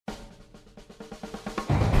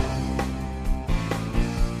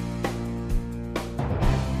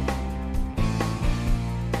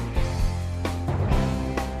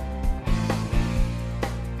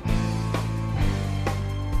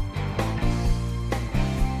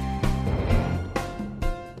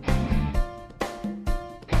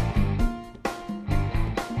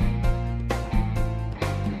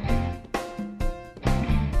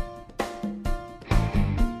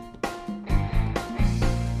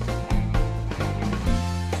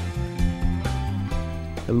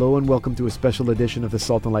Hello and welcome to a special edition of the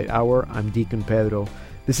Salt and Light Hour. I'm Deacon Pedro.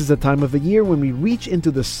 This is a time of the year when we reach into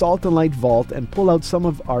the Salt and Light vault and pull out some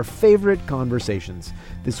of our favorite conversations.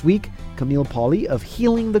 This week, Camille Pauley of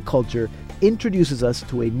Healing the Culture introduces us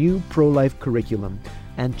to a new pro-life curriculum,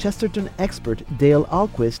 and Chesterton expert Dale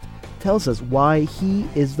Ahlquist tells us why he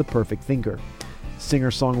is the perfect thinker.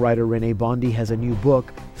 Singer-songwriter Renee Bondi has a new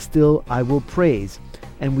book, Still I Will Praise,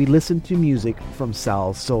 and we listen to music from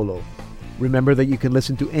Sal Solo. Remember that you can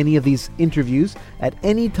listen to any of these interviews at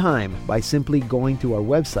any time by simply going to our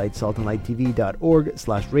website,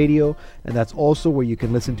 saltandlighttv.org/radio, and that's also where you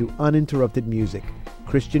can listen to uninterrupted music,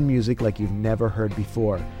 Christian music like you've never heard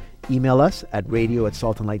before. Email us at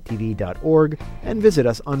radio@saltandlighttv.org and visit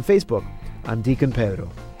us on Facebook. I'm Deacon Pedro.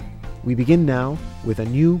 We begin now with a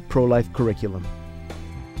new pro-life curriculum.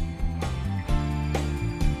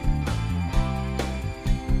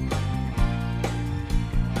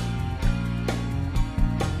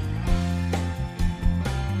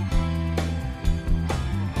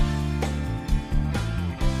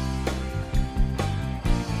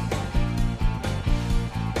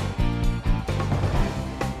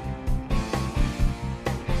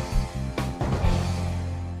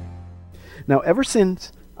 Now, ever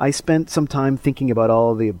since I spent some time thinking about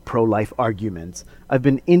all the pro-life arguments, I've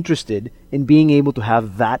been interested in being able to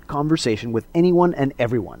have that conversation with anyone and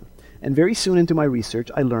everyone. And very soon into my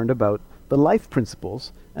research, I learned about the life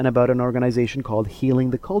principles and about an organization called Healing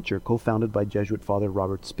the Culture, co-founded by Jesuit Father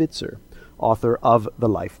Robert Spitzer, author of The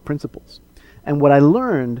Life Principles. And what I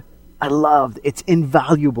learned, I loved. It's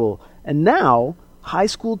invaluable. And now, high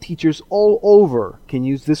school teachers all over can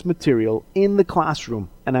use this material in the classroom.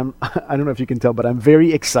 And I don't know if you can tell, but I'm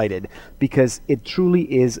very excited because it truly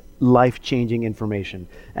is life-changing information.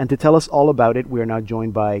 And to tell us all about it, we are now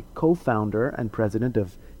joined by co-founder and president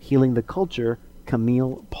of Healing the Culture,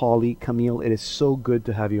 Camille Pauley. Camille, it is so good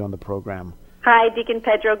to have you on the program. Hi, Deacon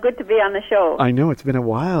Pedro. Good to be on the show. I know, it's been a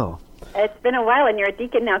while. It's been a while, and you're a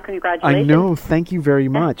deacon now. Congratulations. I know. Thank you very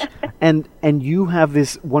much. and you have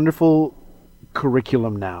this wonderful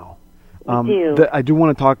curriculum now. That I do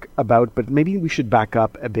want to talk about, but maybe we should back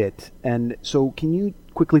up a bit. And so can you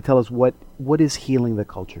quickly tell us what is Healing the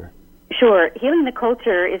Culture? Sure. Healing the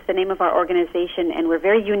Culture is the name of our organization, and we're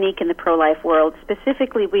very unique in the pro-life world.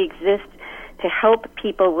 Specifically, we exist to help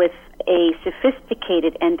people with a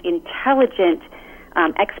sophisticated and intelligent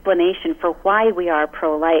explanation for why we are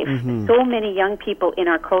pro-life. Mm-hmm. So many young people in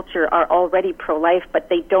our culture are already pro-life, but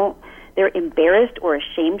they're embarrassed or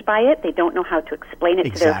ashamed by it. They don't know how to explain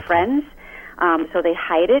it to their friends. So they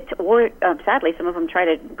hide it, or sadly, some of them try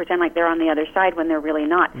to pretend like they're on the other side when they're really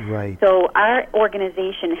not. Right. So our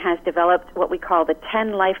organization has developed what we call the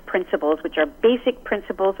 10 life principles, which are basic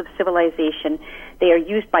principles of civilization. They are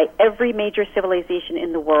used by every major civilization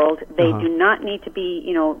in the world. They do not need to be,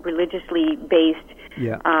 religiously based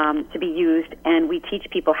to be used, and we teach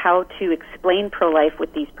people how to explain pro-life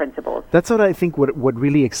with these principles. That's what I think what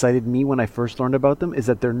really excited me when I first learned about them is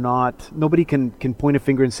that nobody can point a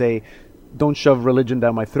finger and say, don't shove religion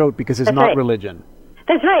down my throat, because it's not religion.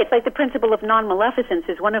 That's right. It's like the principle of non-maleficence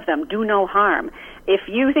is one of them. Do no harm. If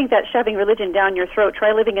you think that shoving religion down your throat,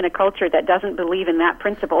 try living in a culture that doesn't believe in that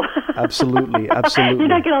principle. Absolutely. You're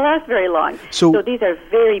not going to last very long. So these are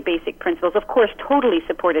very basic principles, of course, totally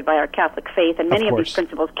supported by our Catholic faith, and many of these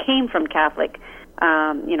principles came from Catholic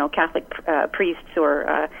priests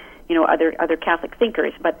or other Catholic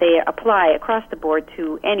thinkers, but they apply across the board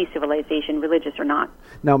to any civilization, religious or not.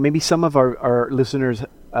 Now, maybe some of our listeners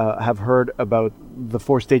have heard about the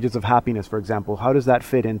 4 stages of happiness, for example. How does that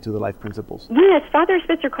fit into the life principles? Yes, Father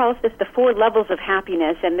Spitzer calls this the 4 levels of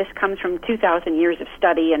happiness, and this comes from 2,000 years of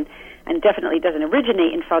study and definitely doesn't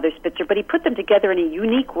originate in Father Spitzer, but he put them together in a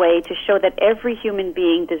unique way to show that every human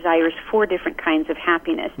being desires 4 different kinds of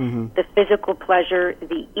happiness. Mm-hmm. The physical pleasure,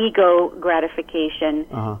 the ego gratification,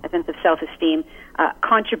 a sense of self-esteem,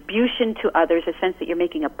 contribution to others, a sense that you're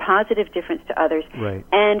making a positive difference to others,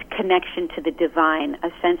 and connection to the divine,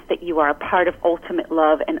 a sense that you are a part of ultimate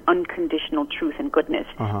love and unconditional truth and goodness,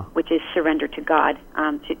 which is surrender to God,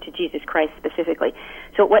 to Jesus Christ specifically.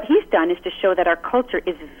 So what he's done is to show that our culture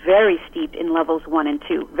is very steeped in levels 1 and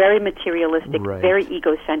 2, very materialistic, very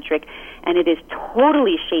egocentric, and it is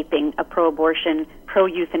totally shaping a pro-abortion,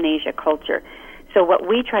 pro-euthanasia culture. So what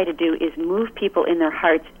we try to do is move people in their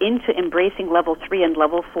hearts into embracing level 3 and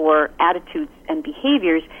level 4 attitudes and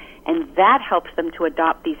behaviors And that helps them to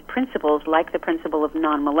adopt these principles, like the principle of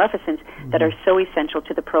non-maleficence, that are so essential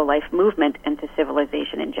to the pro-life movement and to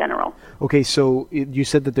civilization in general. Okay, so you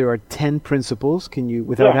said that there are 10 principles. Can you,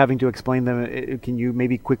 without Yes. having to explain them, can you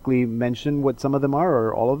maybe quickly mention what some of them are,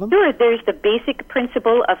 or all of them? Sure, there's the basic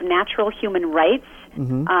principle of natural human rights.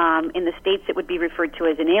 In the States, it would be referred to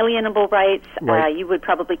as inalienable rights. Right. You would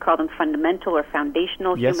probably call them fundamental or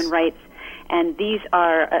foundational Yes. human rights. And these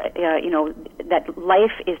are, that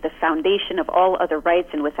life is the foundation of all other rights,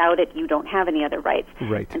 and without it, you don't have any other rights.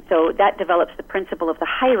 Right. And so that develops the principle of the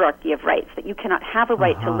hierarchy of rights, that you cannot have a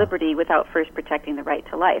right to liberty without first protecting the right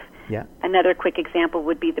to life. Yeah. Another quick example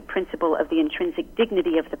would be the principle of the intrinsic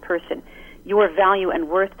dignity of the person. Your value and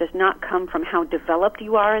worth does not come from how developed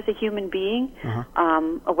you are as a human being,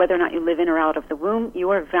 or whether or not you live in or out of the womb.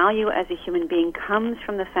 Your value as a human being comes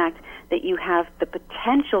from the fact that you have the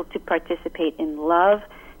potential to participate in love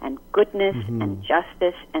and goodness and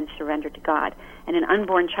justice and surrender to God. And an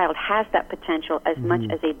unborn child has that potential as much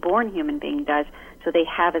as a born human being does, so they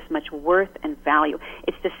have as much worth and value.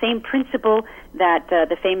 It's the same principle that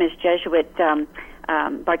the famous Jesuit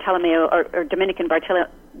Bartolomeo, or Dominican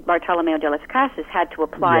Bartolomeo de las Casas had to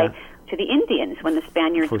apply to the Indians when the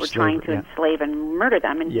Spaniards were trying to enslave and murder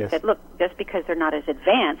them. And he said, look, just because they're not as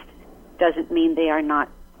advanced doesn't mean they are not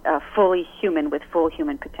fully human with full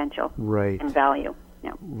human potential and value.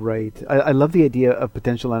 Yeah. Right. I love the idea of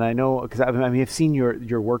potential, and I know, because I've seen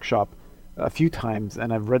your workshop a few times,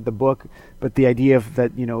 and I've read the book, but the idea of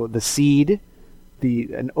that, the seed,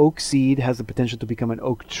 an oak seed has the potential to become an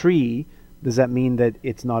oak tree. Does that mean that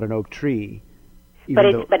it's not an oak tree? But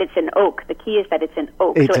it's an oak. The key is that it's an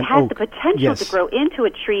oak. So it has the potential to grow into a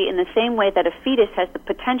tree in the same way that a fetus has the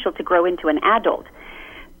potential to grow into an adult.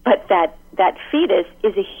 But that fetus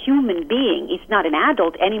is a human being. It's not an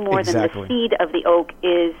adult any more than the seed of the oak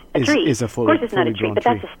is a tree. Of course, it's not a tree, but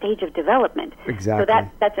that's a stage of development. Exactly. So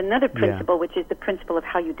that's another principle, which is the principle of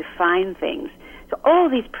how you define things. So all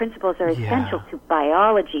these principles are essential to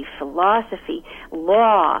biology, philosophy,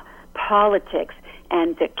 law, politics,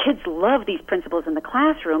 and the kids love these principles in the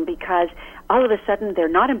classroom because all of a sudden they're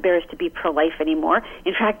not embarrassed to be pro-life anymore.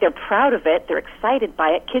 In fact, they're proud of it. They're excited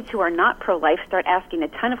by it. Kids who are not pro-life start asking a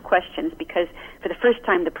ton of questions because for the first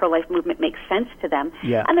time the pro-life movement makes sense to them.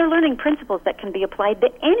 Yeah. And they're learning principles that can be applied to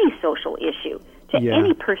any social issue, to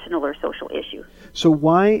any personal or social issue.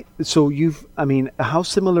 How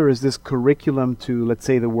similar is this curriculum to, let's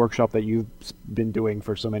say, the workshop that you've been doing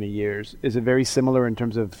for so many years? Is it very similar in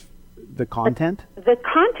terms of the content? The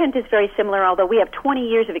content is very similar, although we have 20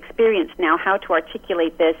 years of experience now how to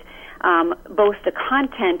articulate this, both the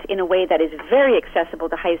content in a way that is very accessible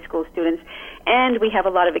to high school students, and we have a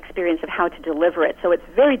lot of experience of how to deliver it. So it's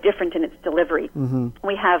very different in its delivery.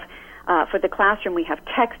 We have, for the classroom, we have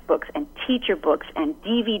textbooks and teacher books and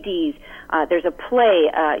DVDs. There's a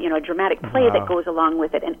play, a dramatic play that goes along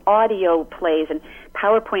with it, and audio plays and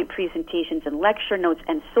PowerPoint presentations and lecture notes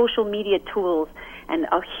and social media tools, and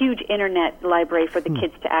a huge internet library for the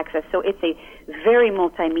kids to access. So it's a very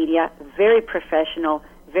multimedia, very professional,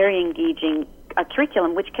 very engaging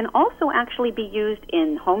curriculum, which can also actually be used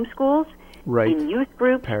in homeschools, in youth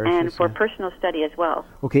groups, and for personal study as well.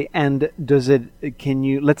 Okay, and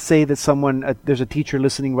let's say that someone, there's a teacher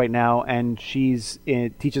listening right now, and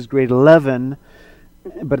teaches grade 11,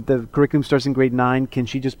 but the curriculum starts in grade 9. Can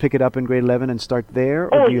she just pick it up in grade 11 and start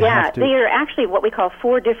there? Or do you have to? They are actually what we call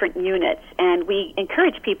 4 different units, and we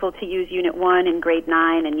encourage people to use Unit 1 in grade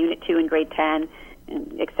 9 and Unit 2 in grade 10,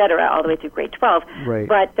 et cetera, all the way through grade 12. Right.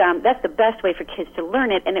 But that's the best way for kids to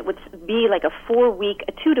learn it, and it would be like a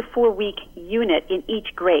 2 to 4 week unit in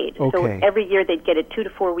each grade. Okay. So every year they'd get a 2 to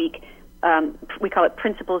 4 week we call it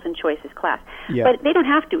Principles and Choices class. Yeah. But they don't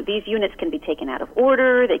have to. These units can be taken out of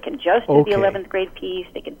order. They can just do the 11th grade piece.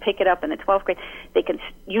 They can pick it up in the 12th grade. They can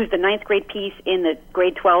use the 9th grade piece in the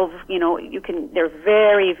grade 12. They're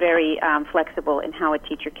very, very flexible in how a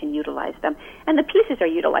teacher can utilize them. And the pieces are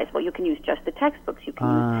utilizable. You can use just the textbooks. You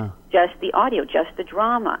can use just the audio, just the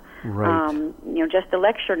drama, just the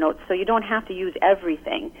lecture notes. So you don't have to use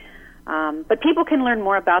everything. But people can learn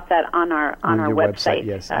more about that on our website,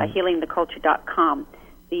 healingtheculture.com.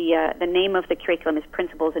 The name of the curriculum is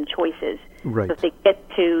Principles and Choices. Right. So if they get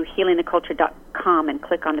to healingtheculture.com and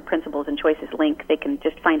click on the Principles and Choices link, they can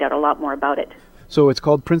just find out a lot more about it. So it's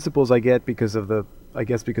called Principles, because of the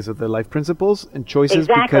life principles, and Choices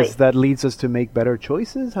because that leads us to make better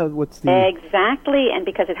choices. Exactly, and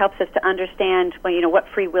because it helps us to understand what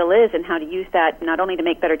free will is and how to use that not only to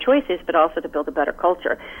make better choices but also to build a better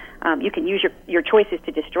culture. You can use your choices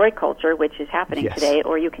to destroy culture, which is happening today,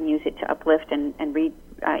 or you can use it to uplift and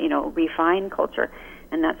refine culture,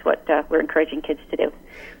 and that's what we're encouraging kids to do.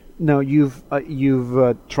 Now you've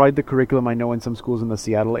tried the curriculum, I know, in some schools in the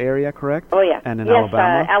Seattle area, correct? Oh yeah, and in yes,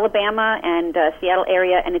 Alabama. Alabama and Seattle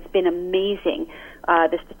area, and it's been amazing.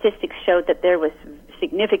 The statistics showed that there was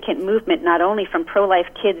significant movement, not only from pro-life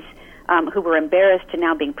kids who were embarrassed to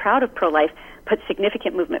now being proud of pro-life, but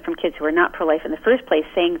significant movement from kids who are not pro-life in the first place,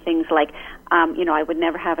 saying things like, I would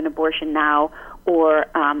never have an abortion now, or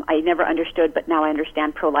I never understood, but now I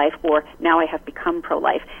understand pro-life, or now I have become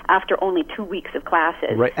pro-life, after only 2 weeks of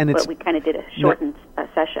classes. Right, and but we kind of did a shortened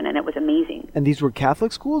session, and it was amazing. And these were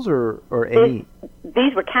Catholic schools or any?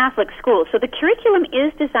 These were Catholic schools. So the curriculum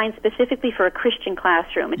is designed specifically for a Christian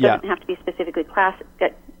classroom. It doesn't have to be specifically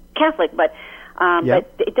Catholic, but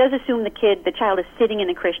it does assume the child is sitting in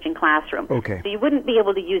a Christian classroom. Okay. So you wouldn't be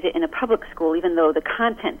able to use it in a public school, even though the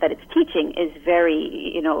content that it's teaching is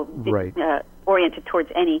very, oriented towards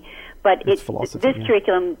any. But this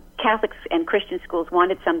curriculum, Catholics and Christian schools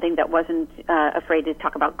wanted something that wasn't afraid to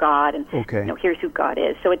talk about God and here's who God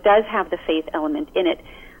is. So it does have the faith element in it.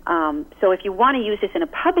 So if you want to use this in a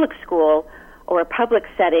public school or a public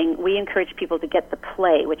setting, we encourage people to get the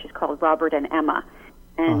play, which is called Robert and Emma.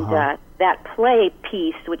 And that play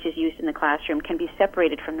piece, which is used in the classroom, can be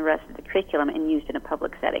separated from the rest of the curriculum and used in a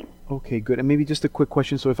public setting. Okay, good. And maybe just a quick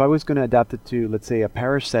question. So if I was going to adapt it to, let's say, a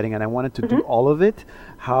parish setting and I wanted to do all of it,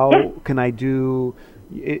 how can I do...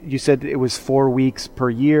 You said it was 4 weeks per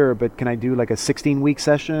year, but can I do like a 16-week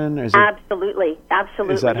session? Or Absolutely.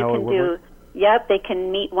 Is that how it would work? Yep, they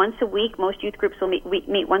can meet once a week. Most youth groups will meet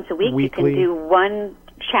once a week. Weekly. You can do one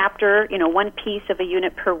chapter, one piece of a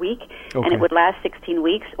unit per week, and it would last 16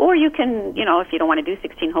 weeks. Or you can, if you don't want to do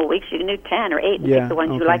 16 whole weeks, you can do 10 or 8 and pick the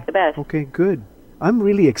ones you like the best. Okay, good. I'm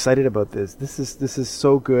really excited about this. This is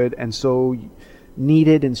so good and so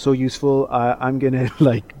needed and so useful. I'm going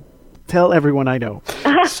to tell everyone I know.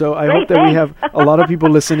 So I hope that we have a lot of people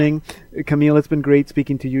listening. Camille, it's been great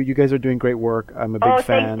speaking to you. You guys are doing great work. I'm a big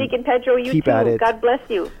fan. Thanks, Deacon Pedro. You keep too. At it. God bless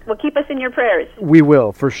you. Well, keep us in your prayers. We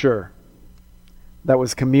will, for sure. That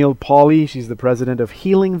was Camille Pauly. She's the president of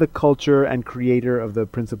Healing the Culture and creator of the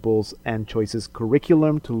Principles and Choices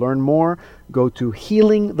curriculum. To learn more, go to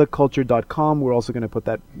healingtheculture.com. We're also going to put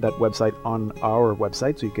that website on our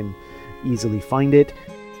website so you can easily find it.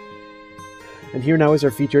 And here now is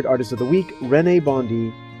our featured artist of the week, Renee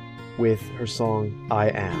Bondi, with her song, I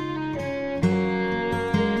Am.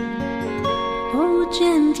 Oh,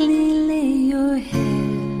 gently lay your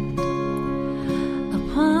head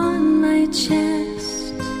upon my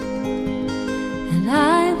chest, and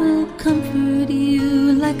I will comfort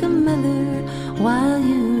you like a mother while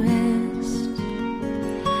you rest.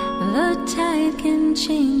 The tide can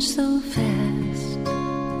change so fast,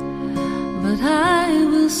 but I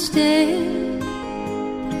will stay.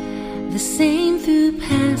 The same through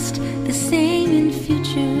past, the same in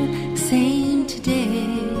future, same today.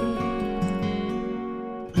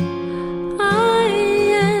 I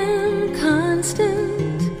am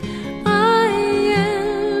constant, I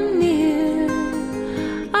am near,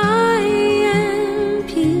 I am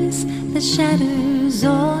peace that shatters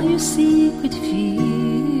all your secret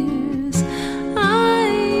fears. I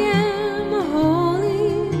am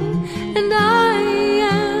holy and I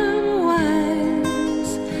am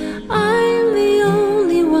wise. I'm the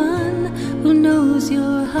only one who knows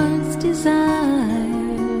your heart's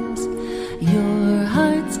desires, your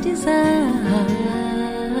heart's desires.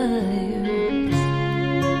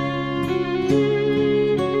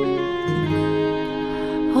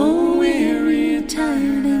 Oh, weary,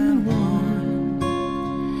 tired and worn,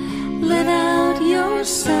 let out your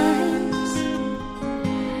sighs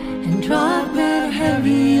and drop that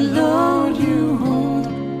heavy load you hold,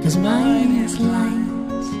 'cause mine is light.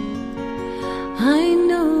 I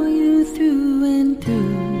know you through and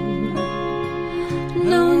through,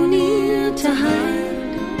 no need to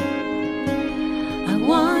hide. I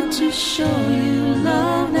want to show you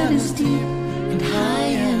love that is deep and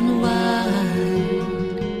high and wide.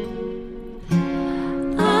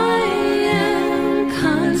 I am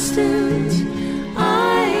constant,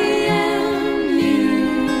 I am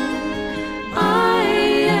near, I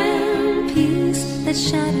am peace that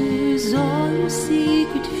shatters all your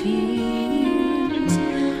secret fears.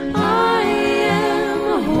 I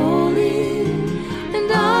am holy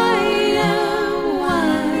and I am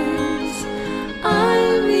wise.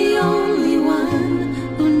 I'm the only one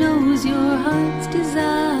who knows your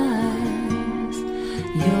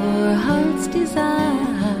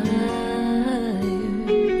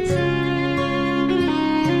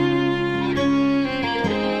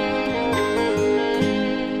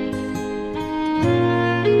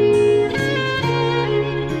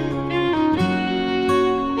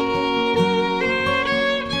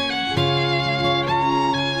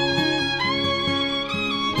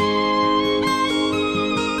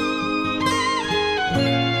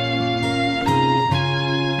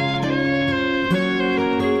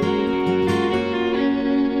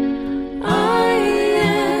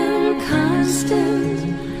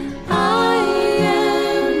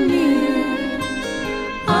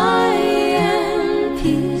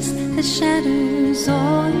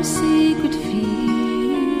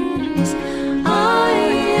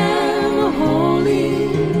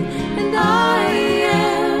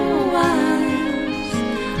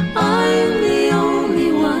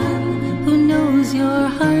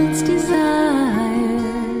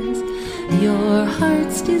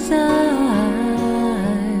heart's desires.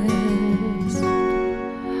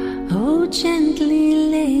 Oh, gently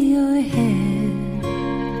lay your head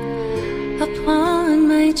upon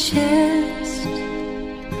my chest,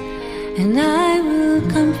 and I will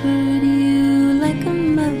comfort you like a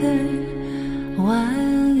mother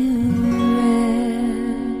while you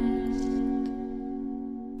rest.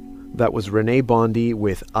 That was Renee Bondy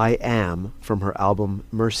with I Am from her album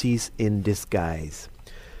Mercies in Disguise.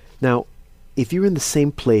 Now, if you're in the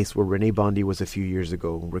same place where Renee Bondy was a few years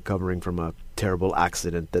ago, recovering from a terrible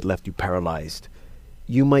accident that left you paralyzed,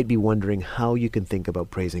 you might be wondering how you can think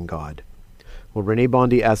about praising God. Well, Renee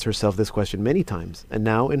Bondy asked herself this question many times, and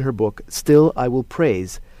now in her book, Still I Will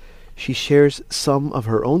Praise, she shares some of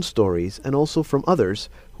her own stories and also from others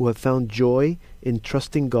who have found joy in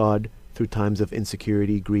trusting God through times of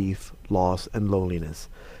insecurity, grief, loss, and loneliness.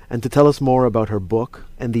 And to tell us more about her book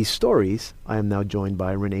and these stories, I am now joined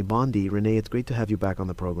by Renee Bondy. Renee, it's great to have you back on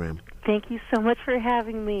the program. Thank you so much for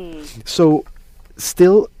having me. So,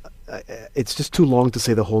 Still, it's just too long to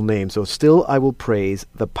say the whole name. So, Still I Will Praise,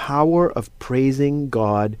 the power of praising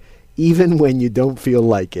God even when you don't feel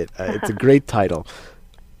like it. It's a great title.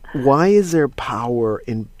 Why is there power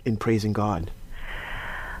in praising God?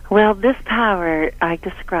 Well, this power I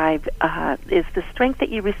describe is the strength that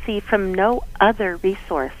you receive from no other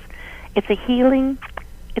resource. It's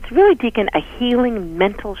really, Deacon, a healing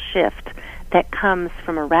mental shift that comes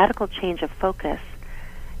from a radical change of focus,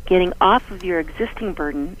 getting off of your existing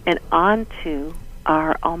burden and onto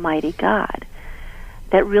our Almighty God.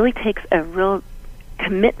 That really takes a real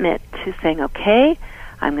commitment to saying, okay,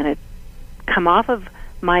 I'm going to come off of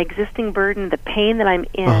my existing burden, the pain that I'm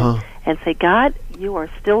in, and say, God, you are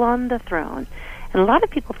still on the throne. And a lot of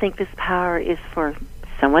people think this power is for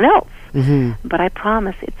someone else. Mm-hmm. But I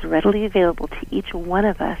promise it's readily available to each one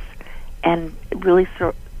of us, and it really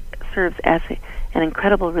serves as an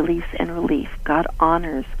incredible release and relief. God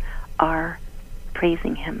honors our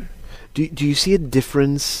praising Him. Do you see a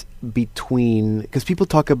difference between, because people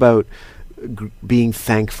talk about being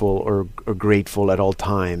thankful or grateful at all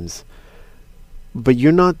times, but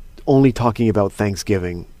you're not only talking about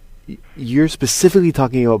Thanksgiving. You're specifically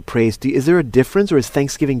talking about praise. Is there a difference, or is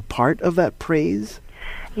Thanksgiving part of that praise?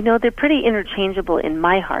 You know, they're pretty interchangeable in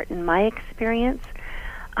my heart, in my experience.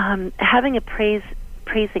 Having a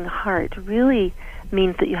praising heart really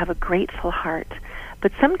means that you have a grateful heart.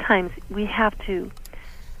 But sometimes we have to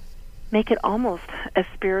make it almost a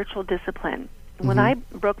spiritual discipline. Mm-hmm. When I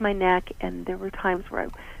broke my neck, and there were times where I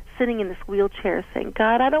was sitting in this wheelchair saying,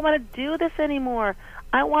 God, I don't want to do this anymore.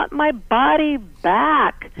 I want my body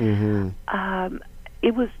back. Mm-hmm.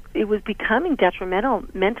 It was becoming detrimental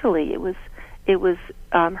mentally. It was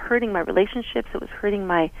hurting my relationships. It was hurting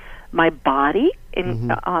my body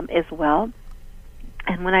as well.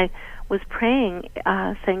 And when I was praying,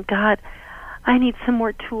 saying, God, I need some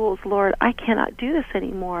more tools, Lord. I cannot do this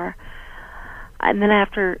anymore. And then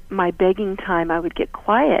after my begging time, I would get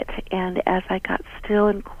quiet. And as I got still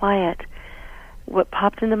and quiet, what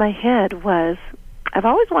popped into my head was, I've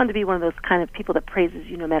always wanted to be one of those kind of people that praises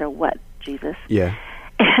you no matter what, Jesus. Yeah.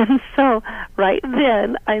 And so right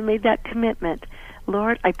then, I made that commitment.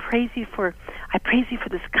 Lord, I praise you for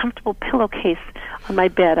this comfortable pillowcase on my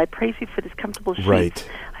bed. I praise you for this comfortable sheet. Right.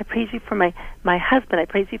 I praise you for my husband. I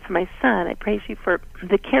praise you for my son. I praise you for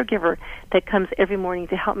the caregiver that comes every morning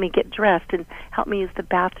to help me get dressed and help me use the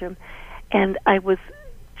bathroom. And I was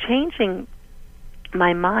changing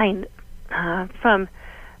my mind from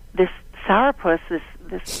this sourpuss,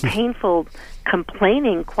 this painful,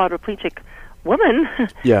 complaining quadriplegic woman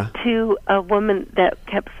to a woman that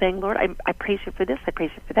kept saying, Lord, I praise you for this, I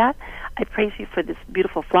praise you for that, I praise you for this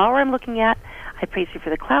beautiful flower I'm looking at, I praise you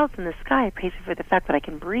for the clouds in the sky, I praise you for the fact that I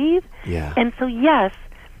can breathe. Yeah. And so, yes,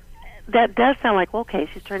 that does sound like, well, okay,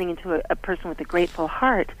 she's turning into a person with a grateful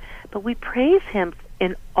heart, but we praise Him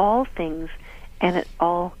in all things and at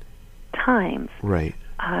all times. Right.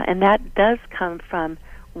 And that does come from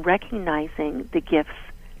recognizing the gifts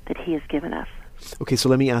that He has given us. Okay, so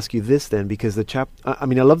let me ask you this then, because I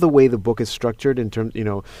love the way the book is structured in terms,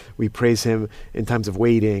 we praise Him in times of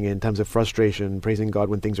waiting, in times of frustration, praising God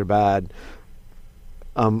when things are bad.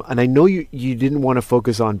 And I know you didn't want to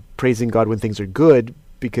focus on praising God when things are good,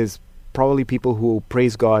 because probably people who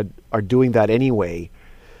praise God are doing that anyway.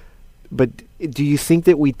 But do you think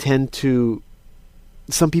that we tend to,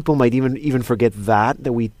 some people might even forget that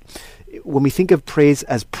when we think of praise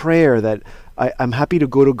as prayer, that I'm happy to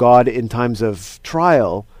go to God in times of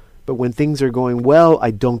trial, but when things are going well,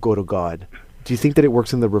 I don't go to God. Do you think that it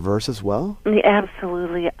works in the reverse as well?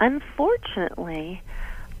 Absolutely. Unfortunately,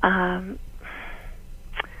 I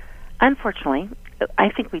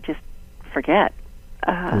think we just forget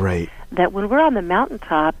Right. That when we're on the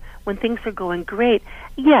mountaintop, when things are going great,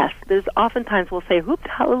 yes, there's oftentimes we'll say, "Oops,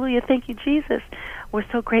 hallelujah, thank you, Jesus." We're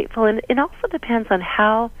so grateful, and it also depends on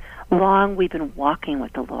how long we've been walking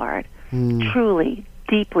with the Lord, truly,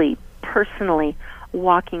 deeply, personally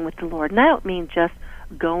walking with the Lord. And I don't mean just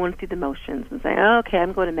going through the motions and saying, "Oh, okay,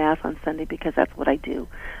 I'm going to Mass on Sunday because that's what I do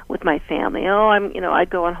with my family." Oh, I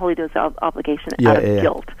go on Holy Dose obligation out of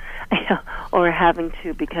guilt, or having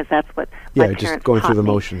to because that's what my parents just going taught through the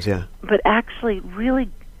me. motions, But actually, really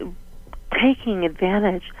taking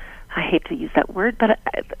advantage. I hate to use that word, but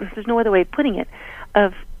there's no other way of putting it.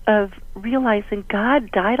 Of realizing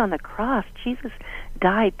God died on the cross. Jesus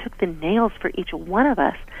died, took the nails for each one of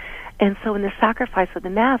us. And so in the sacrifice of the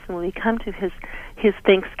Mass, and when we come to his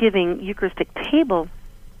Thanksgiving Eucharistic table,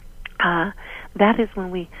 that is when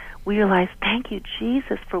we realize, thank you,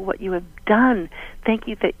 Jesus, for what you have done. Thank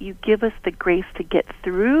you that you give us the grace to get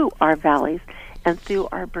through our valleys and through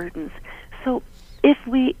our burdens. So if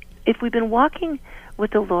we've been walking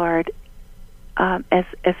with the Lord as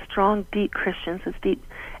strong, deep Christians, as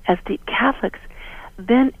deep Catholics,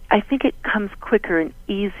 then I think it comes quicker and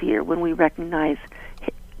easier when we recognize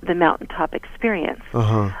the mountaintop experience.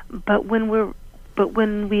 But when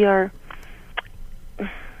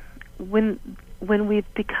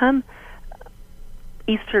we've become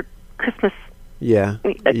Easter, Christmas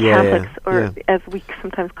Catholics, or as we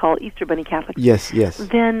sometimes call Easter Bunny Catholics,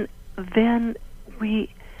 then we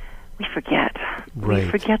forget. Right. We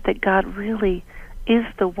forget that God really is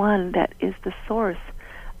the one that is the source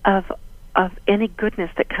of any goodness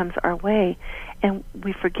that comes our way, and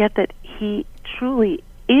we forget that He truly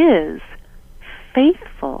is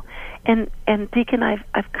faithful. And Deacon,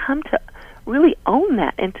 I've come to really own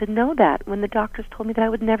that and to know that when the doctors told me that I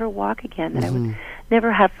would never walk again, that I would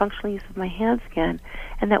never have functional use of my hands again,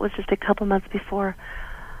 and that was just a couple months before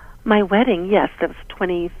my wedding. Yes, that was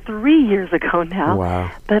 23 years ago now.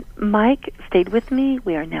 Wow. But Mike stayed with me.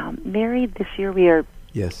 We are now married. This year we are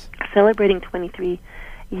celebrating 23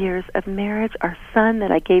 years of marriage. Our son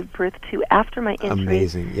that I gave birth to after my entry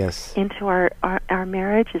into our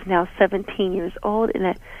marriage is now 17 years old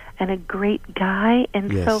and a great guy.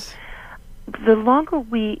 And so the longer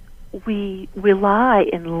we rely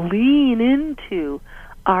and lean into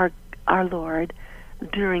our Lord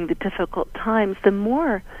during the difficult times, the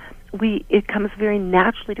more it comes very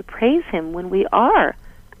naturally to praise Him when we are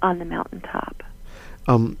on the mountaintop.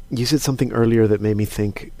 You said something earlier that made me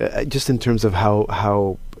think, just in terms of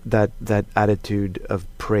how that attitude of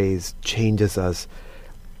praise changes us.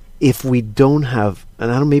 If we don't have,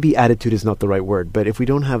 and I don't, maybe attitude is not the right word, but if we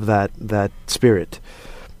don't have that spirit,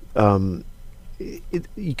 because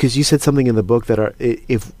you said something in the book that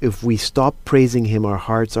if we stop praising Him, our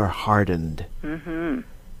hearts are hardened.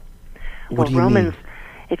 What do you Romans, mean?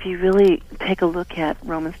 If you really take a look at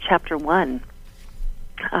Romans chapter 1,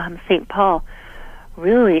 St. Paul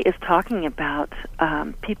really is talking about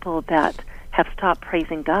people that have stopped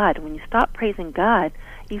praising God. When you stop praising God,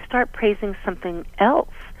 you start praising something else,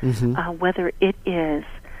 whether it is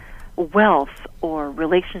wealth or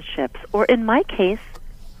relationships, or in my case,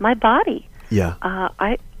 my body.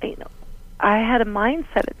 I had a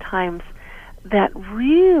mindset at times that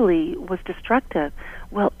really was destructive.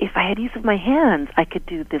 Well, if I had use of my hands, I could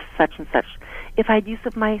do this, such and such. If I had use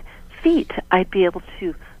of my feet, I'd be able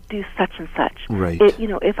to do such and such. Right.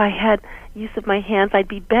 If I had use of my hands, I'd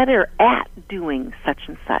be better at doing such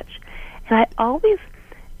and such. And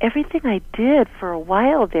everything I did for a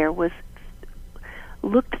while there was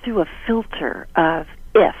looked through a filter of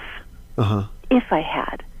if I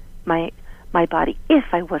had my body, if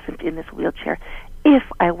I wasn't in this wheelchair, if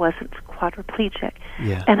I wasn't quadriplegic.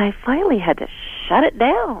 And I finally had to shut it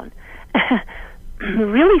down,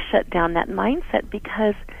 really shut down that mindset,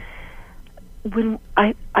 because when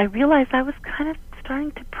I realized I was kind of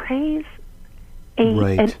starting to praise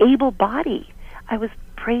an able body. I was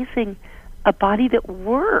praising a body that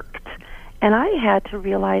worked, and I had to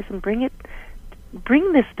realize and bring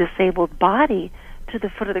this disabled body to the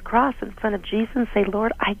foot of the cross in front of Jesus and say,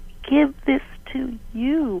 Lord, I give this to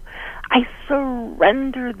you. I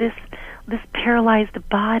surrender this paralyzed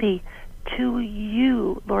body to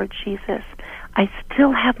you, Lord Jesus. I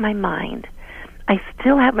still have my mind. I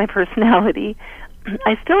still have my personality.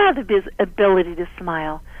 I still have the ability to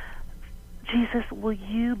smile. Jesus, will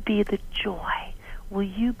you be the joy? Will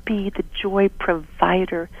you be the joy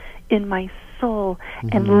provider in my soul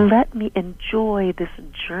and let me enjoy this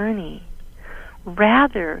journey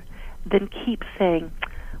rather than keep saying,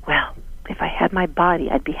 well, if I had my body,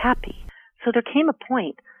 I'd be happy. So there came a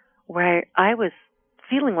point where I was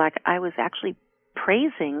feeling like I was actually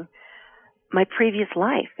praising my previous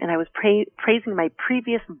life, and I was praising my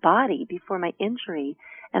previous body before my injury,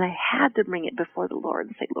 and I had to bring it before the Lord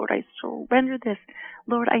and say, Lord, I surrender this.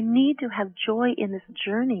 Lord, I need to have joy in this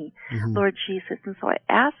journey, Lord Jesus. And so I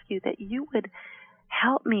ask you that you would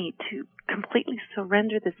help me to completely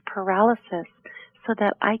surrender this paralysis so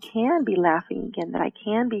that I can be laughing again, that I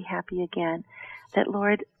can be happy again, that,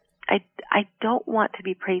 Lord, I don't want to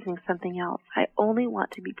be praising something else. I only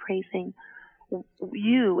want to be praising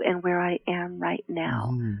you and where I am right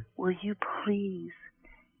now. Will you please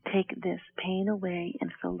take this pain away?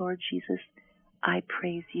 And so, Lord Jesus, I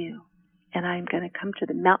praise you. And I'm going to come to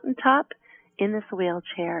the mountaintop in this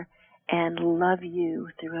wheelchair and love you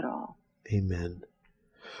through it all. Amen.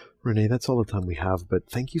 Renee, that's all the time we have, but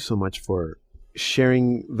thank you so much for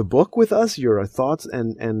sharing the book with us, your thoughts,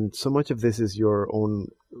 and so much of this is your own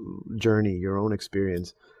journey, your own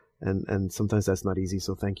experience. And sometimes that's not easy.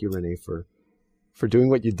 So thank you, Renee, for doing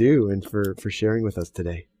what you do and for sharing with us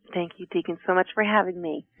today. Thank you, Deacon, so much for having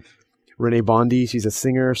me. Renee Bondy, she's a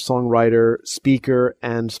singer, songwriter, speaker,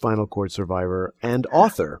 and spinal cord survivor, and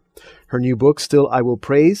author. Her new book, Still I Will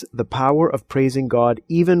Praise, The Power of Praising God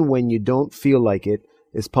Even When You Don't Feel Like It,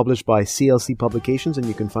 is published by CLC Publications, and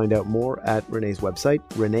you can find out more at Renee's website,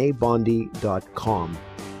 reneebondi.com.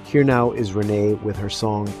 Here now is Renee with her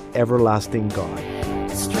song, Everlasting God.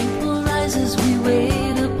 Strength will rise as we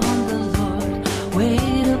wait upon the Lord.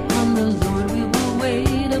 Wait upon the Lord. We will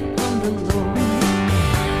wait upon the Lord.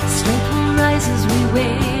 Strength will rise as we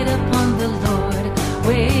wait upon the Lord.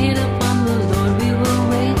 Wait upon the Lord. We will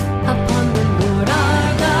wait upon the Lord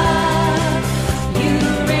our God. You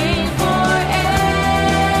reign forever.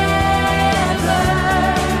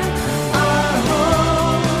 Our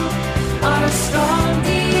hope, our strong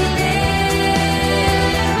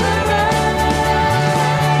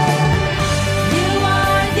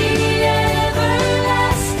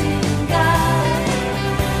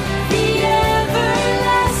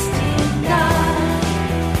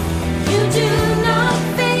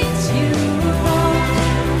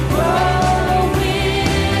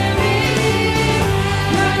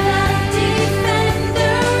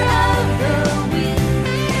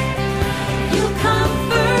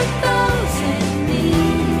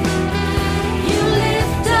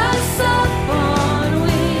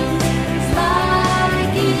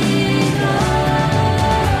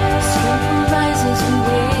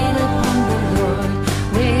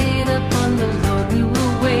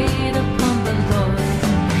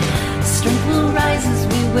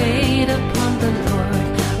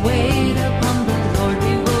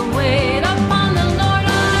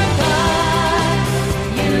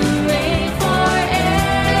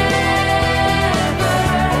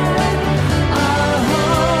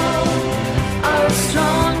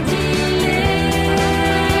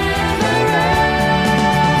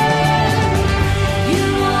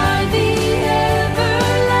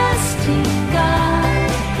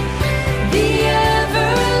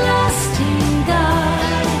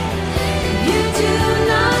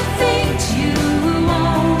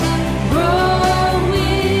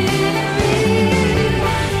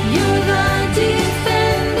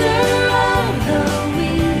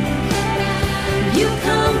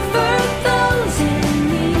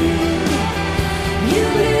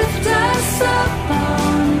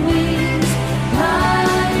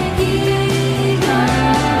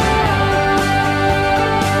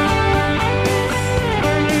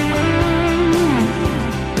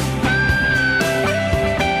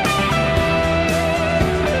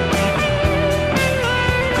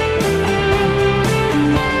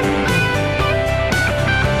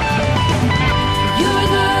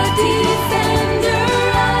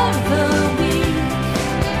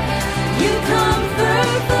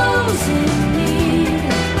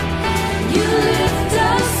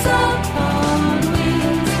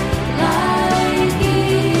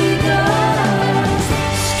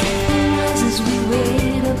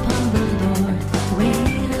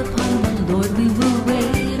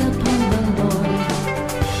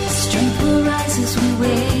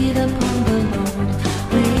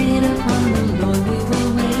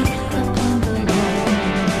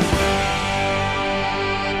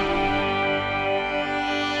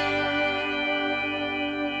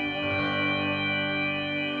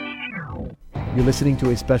You're listening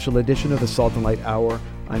to a special edition of the Salt and Light Hour.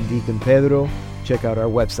 I'm Deacon Pedro. Check out our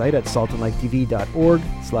website at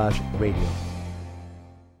saltandlighttv.org/radio.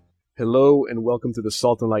 Hello and welcome to the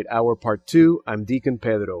Salt and Light Hour Part 2. I'm Deacon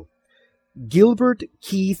Pedro. Gilbert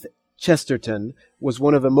Keith Chesterton was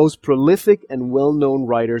one of the most prolific and well-known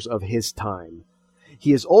writers of his time.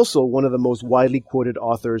 He is also one of the most widely quoted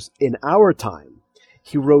authors in our time.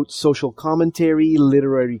 He wrote social commentary,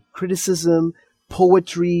 literary criticism,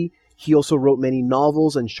 poetry. He also wrote many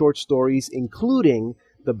novels and short stories, including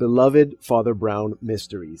the beloved Father Brown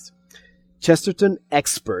Mysteries. Chesterton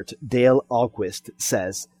expert Dale Ahlquist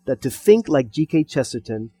says that to think like G.K.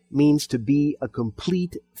 Chesterton means to be a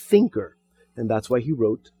complete thinker. And that's why he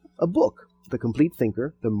wrote a book, The Complete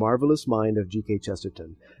Thinker, The Marvelous Mind of G.K.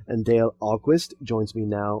 Chesterton. And Dale Ahlquist joins me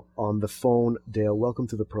now on the phone. Dale, welcome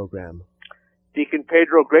to the program. Deacon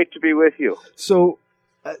Pedro, great to be with you. So,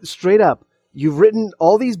 straight up, you've written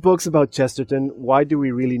all these books about Chesterton. Why do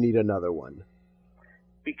we really need another one?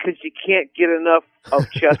 Because you can't get enough of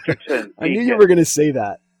Chesterton. I knew you were going to say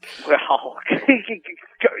that. Well,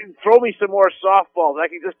 throw me some more softballs. I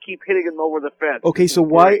can just keep hitting them over the fence. Okay, so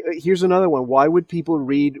here's another one. Why would people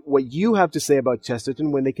read what you have to say about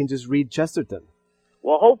Chesterton when they can just read Chesterton?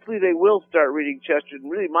 Well, hopefully they will start reading Chesterton.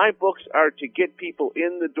 Really, my books are to get people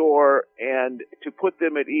in the door and to put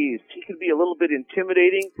them at ease. He can be a little bit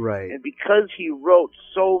intimidating. Right. And because he wrote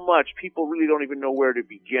so much, people really don't even know where to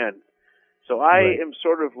begin. So I am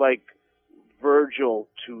sort of like Virgil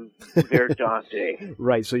to their Dante.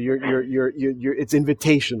 Right. So you're it's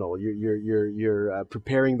invitational. You're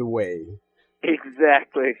preparing the way.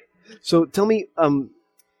 Exactly. So tell me,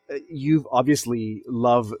 you've obviously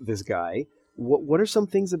love this guy. What are some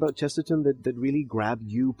things about Chesterton that really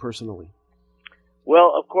grabbed you personally?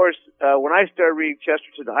 Well, of course, when I started reading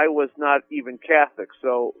Chesterton, I was not even Catholic.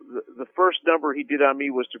 So the first number he did on me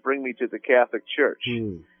was to bring me to the Catholic Church.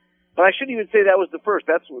 But I shouldn't even say that was the first.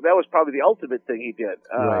 That was probably the ultimate thing he did.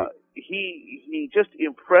 Right. He just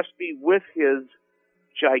impressed me with his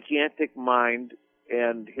gigantic mind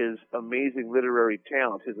and his amazing literary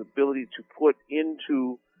talent, his ability to put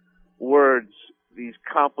into words these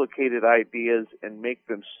complicated ideas and make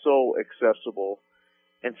them so accessible.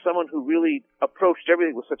 And someone who really approached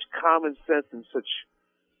everything with such common sense and such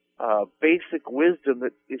basic wisdom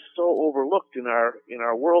that is so overlooked in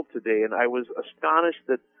our world today. And I was astonished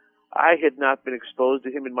that I had not been exposed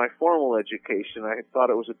to him in my formal education. I thought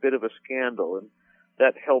it was a bit of a scandal, and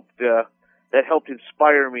that helped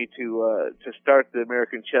inspire me to start the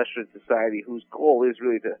American Chesterton Society, whose goal is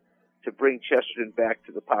really to bring Chesterton back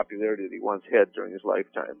to the popularity that he once had during his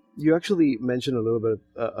lifetime. You actually mentioned a little bit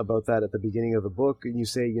about that at the beginning of the book, and you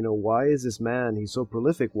say, why is this man, he's so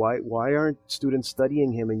prolific, why aren't students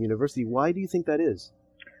studying him in university? Why do you think that is?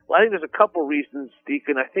 Well, I think there's a couple reasons,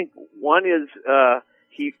 Deacon. I think one is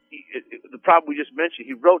the problem we just mentioned.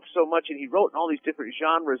 He wrote so much, and he wrote in all these different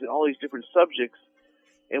genres and all these different subjects,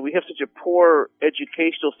 and we have such a poor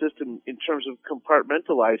educational system in terms of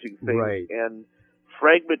compartmentalizing things and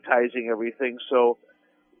fragmentizing everything. So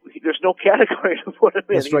there's no category to put him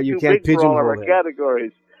in. That's right. He's you too can't big for all of pigeonhole our him.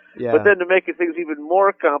 categories. Yeah. But then to make things even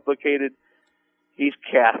more complicated, he's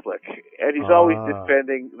Catholic, and he's always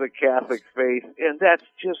defending the Catholic faith, and that's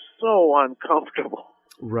just so uncomfortable.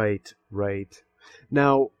 Right.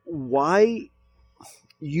 Now, why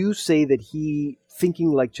you say that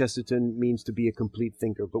thinking like Chesterton means to be a complete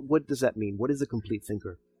thinker, but what does that mean? What is a complete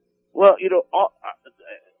thinker? Well,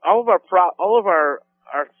 all of our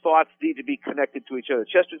thoughts need to be connected to each other.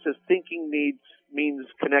 Chesterton says thinking means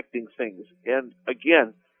connecting things, and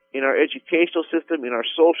again, in our educational system, in our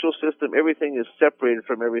social system, everything is separated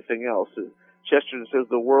from everything else. Chesterton says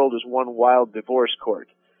the world is one wild divorce court.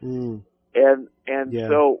 So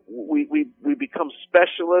we become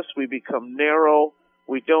specialists, we become narrow,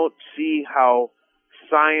 we don't see how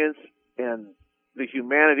science and the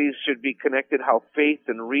humanities should be connected, how faith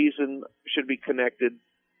and reason should be connected,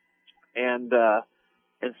 and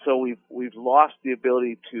so we've lost the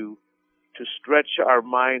ability to stretch our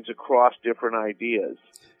minds across different ideas.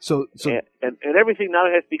 So everything now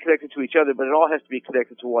has to be connected to each other, but it all has to be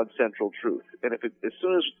connected to one central truth. And as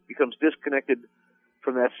soon as it becomes disconnected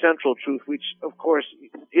from that central truth, which of course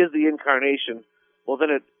is the incarnation, well,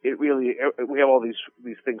 then we have all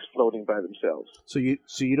these things floating by themselves. So you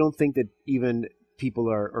don't think that even people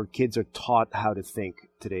or kids are taught how to think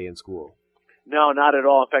today in school? No, not at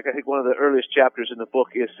all. In fact, I think one of the earliest chapters in the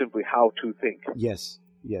book is simply how to think. Yes.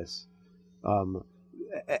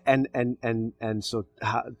 And so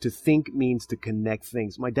to think means to connect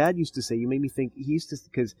things. My dad used to say, you made me think,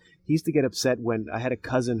 because he used to get upset when I had a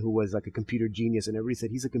cousin who was like a computer genius, and everybody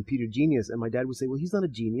said he's a computer genius, and my dad would say, well, he's not a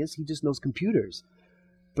genius, he just knows computers.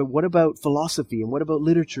 But what about philosophy, and what about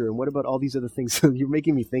literature, and what about all these other things? So you're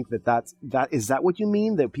making me think is that what you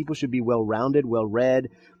mean? That people should be well-rounded, well-read,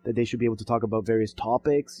 that they should be able to talk about various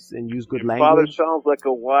topics and use good language? Father sounds like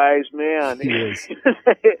a wise man. He is.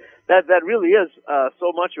 That really is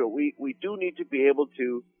so much of it. We do need to be able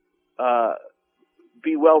to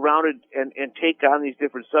be well-rounded and take on these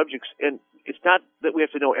different subjects. And it's not that we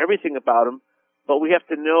have to know everything about them, but we have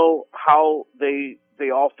to know how they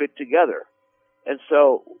all fit together. And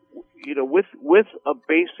so, with a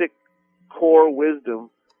basic core wisdom,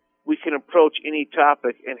 we can approach any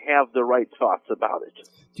topic and have the right thoughts about it.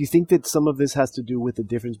 Do you think that some of this has to do with the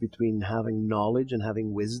difference between having knowledge and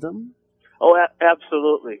having wisdom? Oh,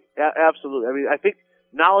 absolutely. Absolutely. I mean, I think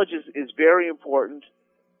knowledge is very important,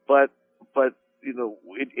 but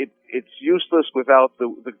it's useless without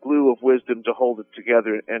the glue of wisdom to hold it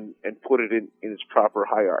together and put it in its proper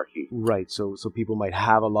hierarchy. Right. So people might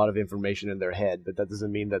have a lot of information in their head, but that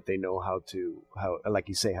doesn't mean that they know how, like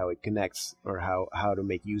you say, how it connects or how to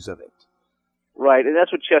make use of it. Right. And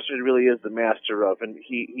that's what Chesterton really is the master of. And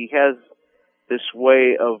he has this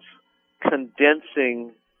way of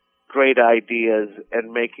condensing great ideas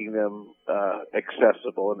and making them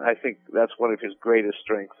accessible, and I think that's one of his greatest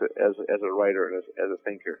strengths as a writer and as a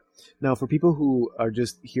thinker. Now, for people who are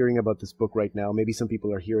just hearing about this book right now, maybe some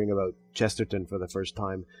people are hearing about Chesterton for the first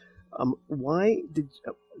time.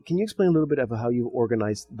 Can you explain a little bit about how you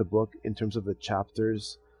organized the book in terms of the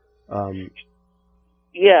chapters?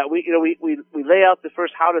 Yeah, we lay out the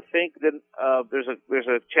first how to think. Then there's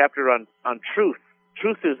a chapter on truth.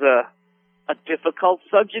 Truth is a difficult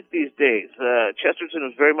subject these days. Chesterton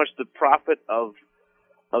is very much the prophet of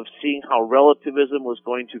seeing how relativism was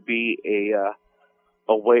going to be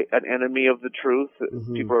an enemy of the truth.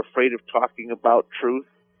 Mm-hmm. People are afraid of talking about truth,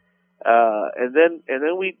 and then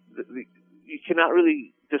you cannot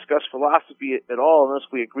really discuss philosophy at all unless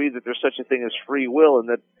we agree that there's such a thing as free will and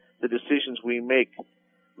that the decisions we make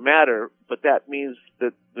matter. But that means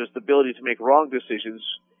that there's the ability to make wrong decisions,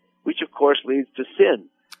 which of course leads to sin.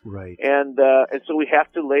 Right. And so we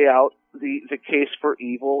have to lay out the case for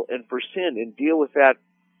evil and for sin and deal with that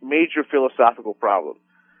major philosophical problem.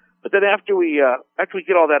 But then after we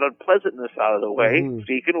get all that unpleasantness out of the way,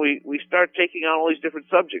 Deacon, we start taking on all these different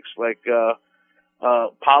subjects like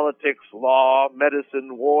politics, law,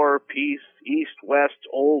 medicine, war, peace, east, west,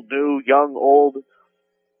 old, new, young, old,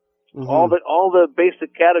 all the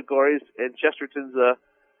basic categories, and Chesterton's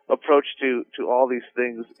approach to all these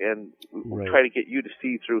things, and try to get you to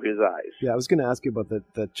see through his eyes. Yeah, I was going to ask you about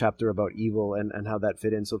the chapter about evil and how that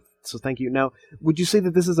fit in. So thank you. Now, would you say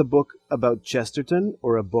that this is a book about Chesterton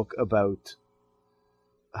or a book about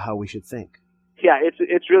how we should think? Yeah,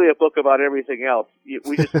 it's really a book about everything else.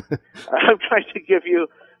 I'm trying to give you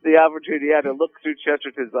the opportunity to look through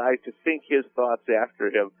Chesterton's eyes, to think his thoughts after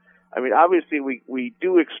him. I mean, obviously, we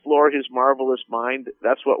do explore his marvelous mind.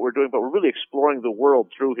 That's what we're doing, but we're really exploring the world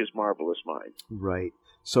through his marvelous mind. Right.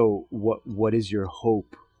 So what is your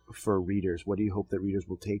hope for readers? What do you hope that readers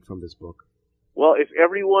will take from this book? Well, if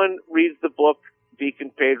everyone reads the book, Deacon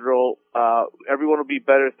Pedro, everyone will be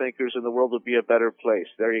better thinkers and the world will be a better place.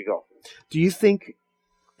 There you go. Do you think,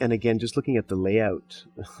 and again, just looking at the layout,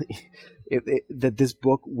 that this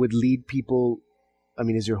book would lead people... I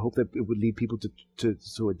mean, is your hope that it would lead people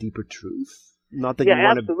to a deeper truth? Not that you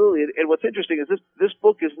want to... absolutely. And what's interesting is this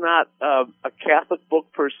book is not a Catholic book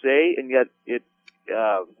per se, and yet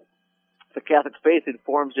the Catholic faith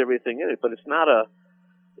informs everything in it. But it's not an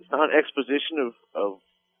exposition of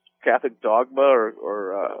Catholic dogma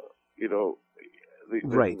or the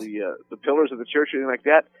pillars of the church or anything like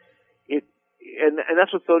that. And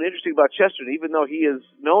that's what's so interesting about Chesterton. Even though he is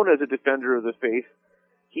known as a defender of the faith,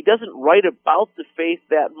 he doesn't write about the faith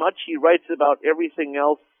that much. He writes about everything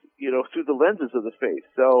else, through the lenses of the faith.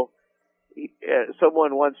 So,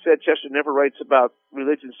 someone once said Chesterton never writes about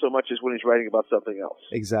religion so much as when he's writing about something else.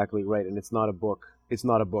 Exactly right, and it's not a book. It's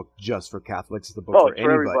not a book just for Catholics. It's a book for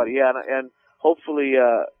anybody. Everybody. Yeah, and hopefully,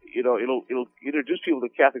 it'll introduce people to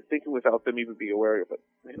Catholic thinking without them even being aware of it.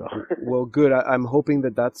 Well, good. I'm hoping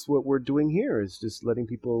that that's what we're doing here. Is just letting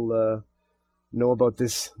people know about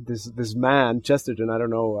this man Chesterton. I don't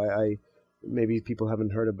know. I maybe people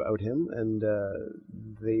haven't heard about him, and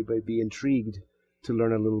they may be intrigued to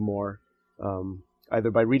learn a little more,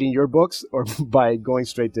 either by reading your books or by going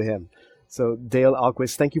straight to him. So, Dale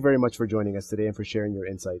Ahlquist, thank you very much for joining us today and for sharing your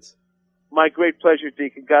insights. My great pleasure,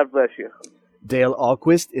 Deacon. God bless you. Dale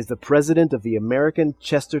Ahlquist is the president of the American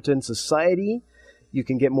Chesterton Society. You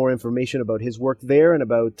can get more information about his work there and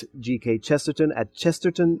about G.K. Chesterton at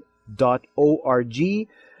chesterton.org.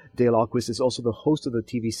 Dale Ahlquist is also the host of the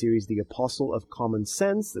TV series The Apostle of Common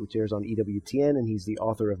Sense, which airs on EWTN, and he's the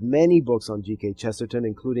author of many books on G.K. Chesterton,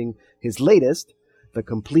 including his latest, The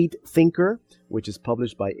Complete Thinker, which is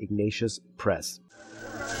published by Ignatius Press.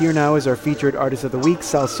 Here now is our featured artist of the week,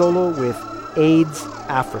 Sal Solo, with AIDS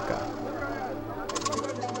Africa.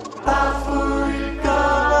 Africa,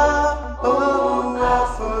 oh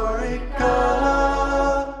Africa.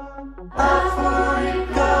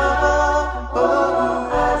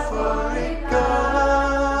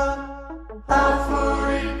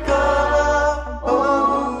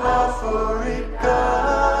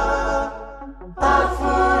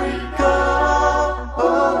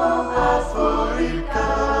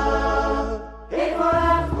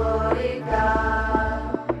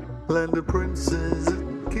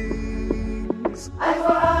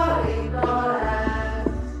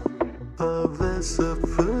 of their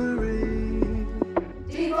suffering,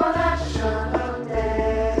 Deeper national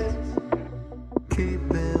debt,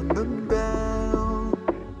 keeping them down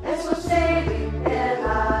and so saving their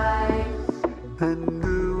lives. and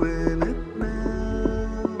doing it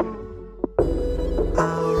now.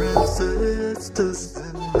 Our ancestors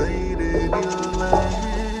invaded your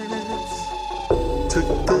lands, took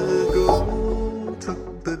the gold,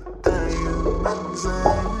 took the diamonds, and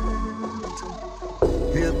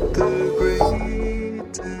yet the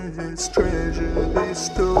greatest treasure they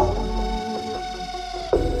stole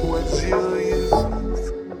was your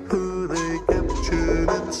youth, who they captured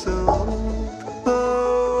and sold.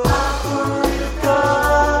 Oh, Africa,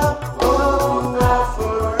 oh,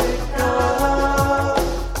 Africa,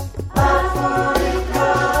 Africa,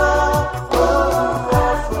 oh,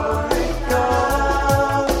 Africa,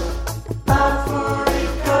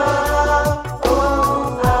 Africa,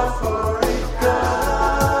 oh, Africa,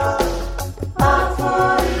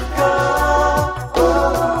 Africa,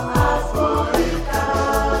 oh, Africa,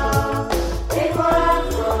 Deeper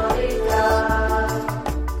Africa,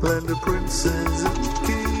 land of princes and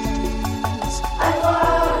kings, and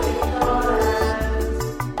for ignorance,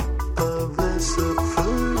 of their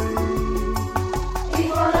suffering,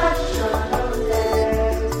 deeper national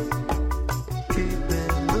debt,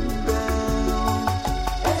 keeping them down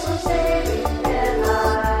and so saving their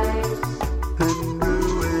lives. and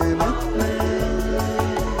doing it now.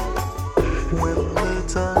 When the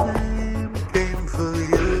time came for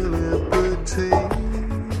your liberty,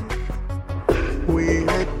 we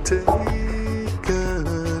had taken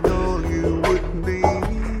all you would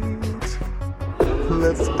need,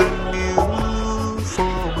 left a new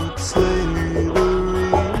form of slavery,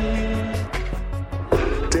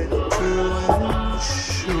 dead to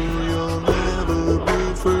ensure you'll never be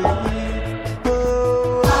free.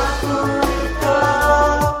 Oh, Africa,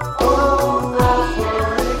 oh,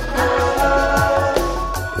 Africa,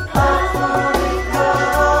 Africa,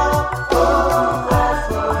 oh, Africa,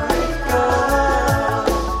 Africa,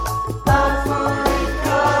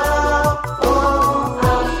 oh, Africa,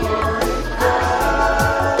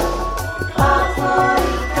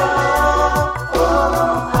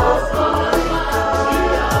 Africa,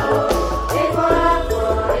 oh, Deeper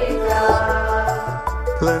Africa,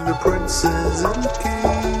 land of princes and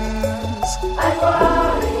kings, and for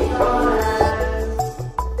ignorance,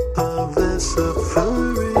 of their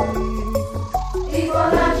suffering, deeper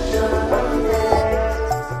national debt,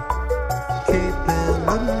 keeping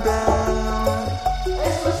them down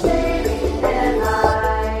and so saving their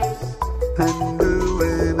lives. and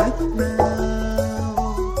doing it now.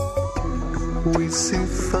 We see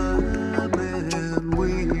famine,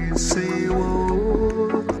 we see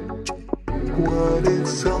war. What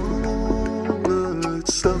is all the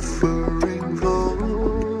suffering for?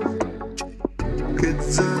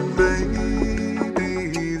 Kids and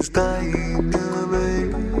babies dying of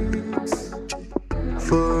AIDS.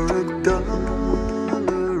 For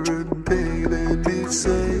 $1 a day they'd be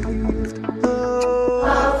saved. Oh,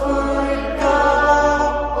 Africa,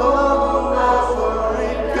 oh,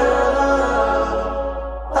 Africa,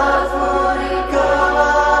 Africa,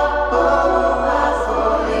 oh,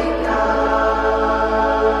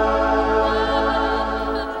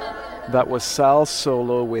 Africa. That was Sal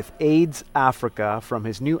Solo with AIDS Africa from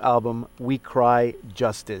his new album We Cry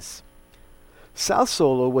Justice. Sal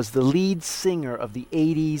Solo was the lead singer of the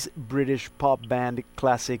 80s British pop band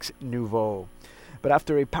Classics Nouveau. But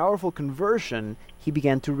after a powerful conversion, he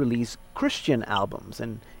began to release Christian albums,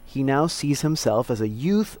 and he now sees himself as a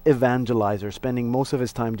youth evangelizer, spending most of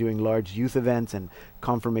his time doing large youth events and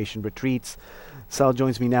confirmation retreats. Sal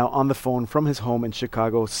joins me now on the phone from his home in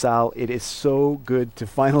Chicago. Sal, it is so good to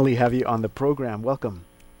finally have you on the program. Welcome.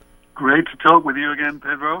 Great to talk with you again,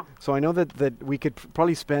 Pedro. So I know that we could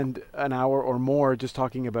probably spend an hour or more just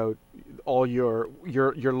talking about all your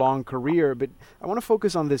long career, but I want to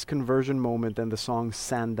focus on this conversion moment and the song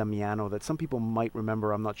San Damiano that some people might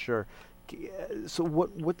remember, I'm not sure. So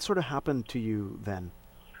what sort of happened to you then?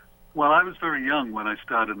 Well, I was very young when I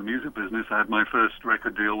started the music business. I had my first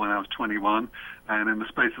record deal when I was 21, and in the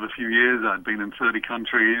space of a few years, I'd been in 30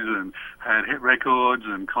 countries and had hit records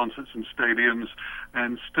and concerts in stadiums,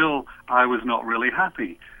 and still I was not really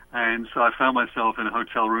happy. And so I found myself in a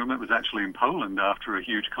hotel room. It was actually in Poland after a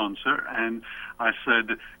huge concert, and I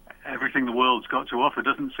said, everything the world's got to offer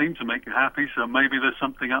doesn't seem to make you happy, so maybe there's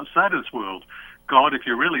something outside of this world. God, if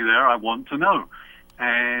you're really there, I want to know.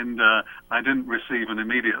 And I didn't receive an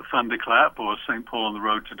immediate thunderclap or St. Paul on the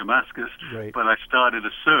road to Damascus, Right. but I started a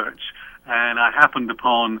search, and I happened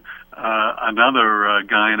upon another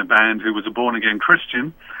guy in a band who was a born-again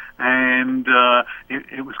Christian, And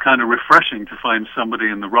it was kind of refreshing to find somebody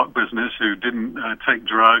in the rock business who didn't take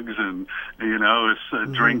drugs and,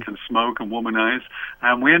 drink and smoke and womanize.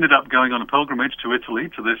 And we ended up going on a pilgrimage to Italy,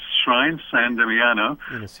 to this shrine, San Damiano.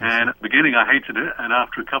 And at the beginning I hated it, and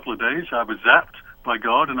after a couple of days I was zapped by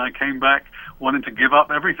God, and I came back wanting to give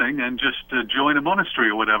up everything and just join a monastery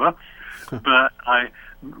or whatever. But I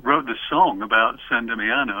wrote this song about San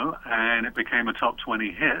Damiano, and it became a top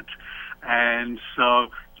 20 hit. And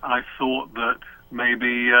so I thought that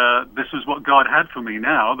maybe this was what God had for me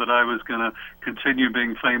now, that I was going to continue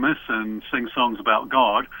being famous and sing songs about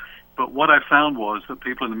God. But what I found was that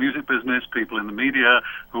people in the music business, people in the media,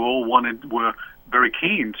 who all were very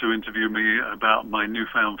keen to interview me about my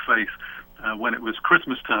newfound faith. When it was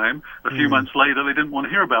Christmas time, a few months later, they didn't want to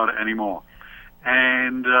hear about it anymore.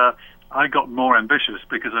 And I got more ambitious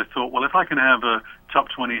because I thought, well, if I can have a top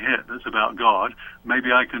 20 hit that's about God,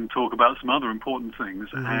 maybe I can talk about some other important things.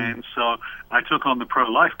 And so I took on the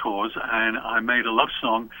pro-life cause, and I made a love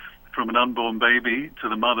song from an unborn baby to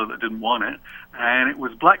the mother that didn't want it, and it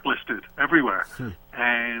was blacklisted everywhere.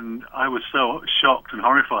 And I was so shocked and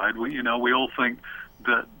horrified. We all think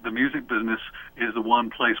that the music business is the one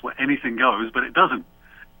place where anything goes, but it doesn't.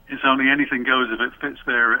 It's only anything goes if it fits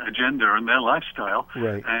their agenda and their lifestyle.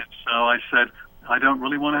 Right. And so I said, I don't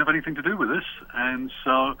really want to have anything to do with this. And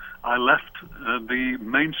so I left the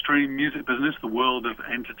mainstream music business, the world of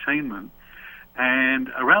entertainment. And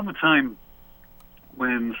around the time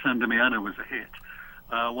when San Damiano was a hit,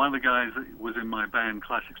 one of the guys that was in my band,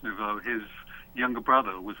 Classics Nouveau, his younger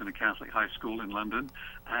brother was in a Catholic high school in London,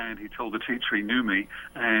 and he told the teacher he knew me,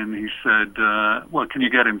 and he said, well, can you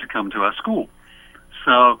get him to come to our school?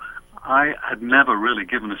 So I had never really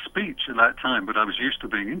given a speech at that time, but I was used to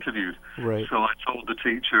being interviewed. Right. So I told the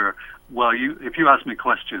teacher, well, if you ask me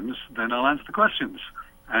questions, then I'll answer the questions.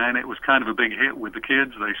 And it was kind of a big hit with the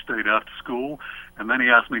kids. They stayed after school. And then he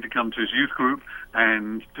asked me to come to his youth group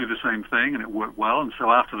and do the same thing, and it worked well. And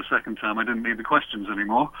so after the second time, I didn't need the questions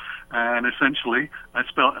anymore. And essentially, I've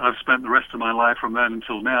spent the rest of my life from then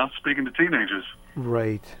until now speaking to teenagers.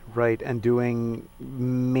 Right. And doing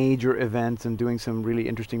major events and doing some really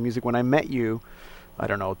interesting music. When I met you, I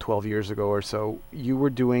don't know, 12 years ago or so, you were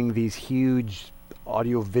doing these huge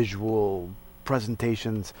audio-visual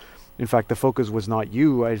presentations. In fact, the focus was not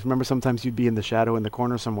you. I remember sometimes you'd be in the shadow in the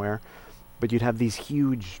corner somewhere, but you'd have these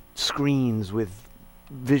huge screens with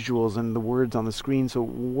visuals and the words on the screen. So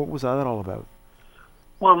what was that all about?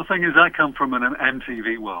 Well, the thing is, I come from an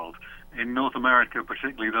MTV world. In North America,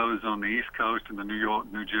 particularly those on the East Coast and the New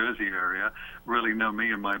York, New Jersey area, really know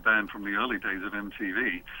me and my band from the early days of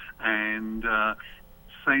MTV. And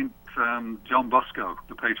St. John Bosco,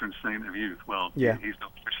 the patron saint of youth. Well, yeah. He's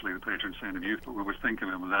not officially the patron saint of youth, but we would think of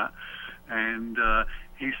him as that. And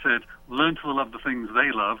he said, learn to love the things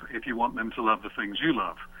they love if you want them to love the things you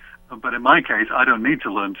love. But in my case, I don't need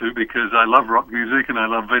to learn to, because I love rock music and I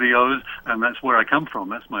love videos, and that's where I come from.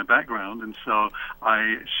 That's my background. And so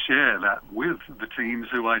I share that with the teens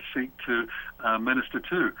who I seek to minister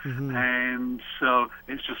to. And so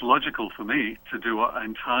it's just logical for me to do an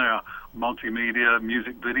entire multimedia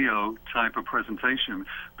music video type of presentation,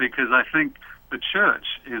 because I think the church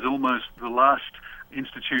is almost the last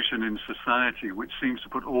institution in society which seems to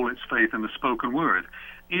put all its faith in the spoken word.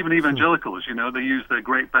 Even evangelicals, they use their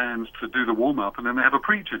great bands to do the warm-up, and then they have a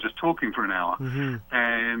preacher just talking for an hour.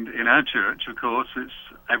 And in our church, of course,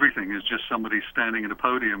 everything is just somebody standing at a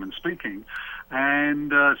podium and speaking.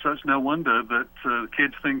 And so it's no wonder that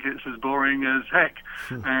kids think it's as boring as heck.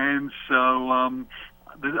 And so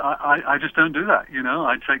I just don't do that.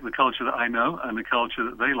 I take the culture that I know and the culture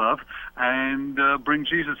that they love and bring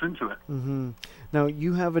Jesus into it. Now,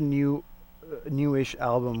 you have a newish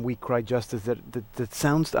album, We Cry Justice, that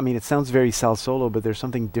sounds, it sounds very Sal Solo, but there's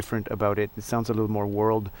something different about it. It sounds a little more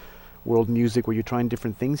world music. Were you trying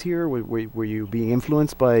different things here? Were you being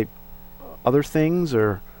influenced by other things,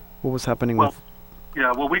 or what was happening with...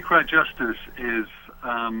 Yeah, well, We Cry Justice is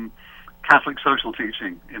Catholic social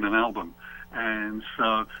teaching in an album. And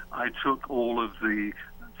so I took all of the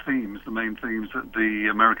main themes that the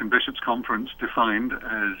American Bishops' Conference defined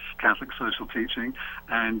as Catholic social teaching,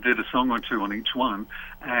 and did a song or two on each one.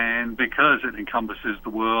 And because it encompasses the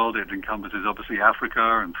world, it encompasses obviously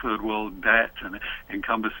Africa and third world debt, and it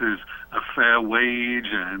encompasses a fair wage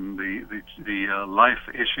and the life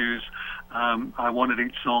issues, I wanted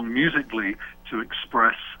each song musically to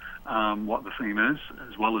express what the theme is,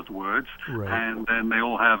 as well as the words. Right. And then they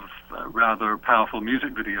all have rather powerful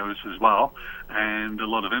music videos as well, and a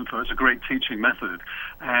lot of info. It's a great teaching method.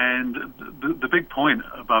 And the big point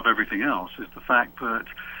above everything else is the fact that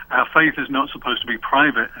our faith is not supposed to be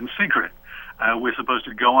private and secret. we're supposed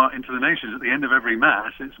to go out into the nations. At the end of every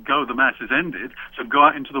Mass, it's go, the Mass is ended, so go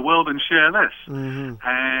out into the world and share this. Mm-hmm.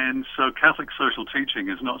 And so Catholic social teaching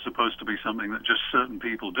is not supposed to be something that just certain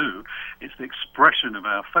people do. It's the expression of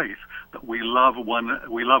our faith that we love one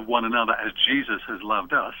another as Jesus has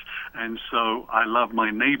loved us. And so I love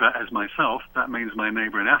my neighbor as myself. That means my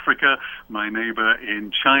neighbor in Africa, my neighbor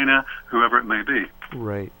in China, whoever it may be.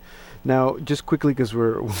 Right. Now, just quickly, because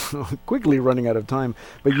we're quickly running out of time,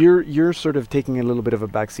 but you're sort of taking a little bit of a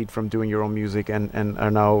backseat from doing your own music and are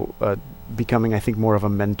now becoming, I think, more of a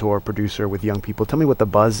mentor, producer with young people. Tell me what The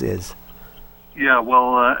Buzz is. Yeah,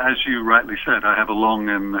 well, as you rightly said, I have a long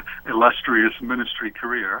and illustrious ministry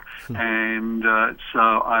career, and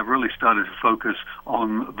so I've really started to focus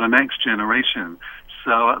on the next generation.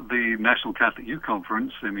 So at the National Catholic Youth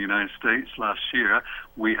Conference in the United States last year,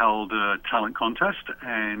 we held a talent contest,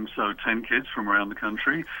 and so 10 kids from around the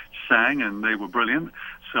country sang, and they were brilliant.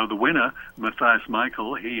 So the winner, Matthias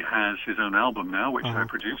Michael, he has his own album now, which I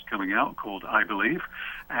produced, coming out, called I Believe.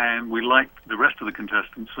 And we liked the rest of the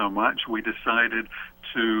contestants so much, we decided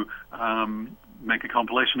to make a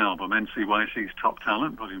compilation album, NCYC's Top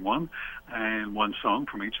Talent, Volume 1, and one song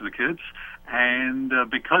from each of the kids. And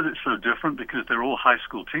because it's so different, because they're all high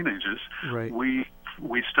school teenagers, right. we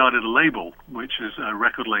started a label, which is a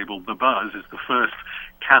record label. The Buzz is the first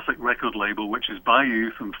Catholic record label, which is by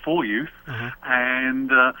youth and for youth. And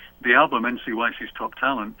the album, NCYC's Top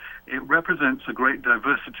Talent, it represents a great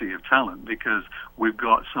diversity of talent, because we've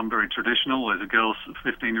got some very traditional. There's a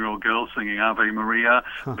 15-year-old girl singing Ave Maria.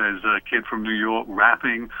 There's a kid from New York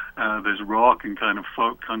rapping. There's rock and kind of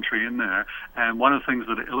folk country in there. And one of the things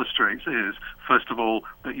that it illustrates is, first of all,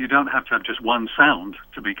 that you don't have to have just one sound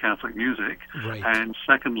to be Catholic music. Right. And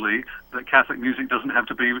secondly, that Catholic music doesn't have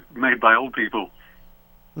to be made by old people.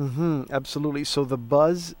 Absolutely. So The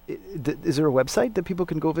Buzz, is there a website that people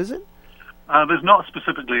can go visit? There's not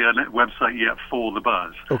specifically a website yet for The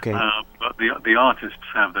Buzz. Okay. But the artists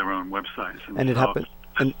have their own websites. And it happened.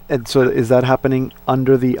 And so is that happening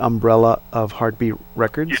under the umbrella of Heartbeat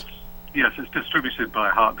Records? Yes, it's distributed by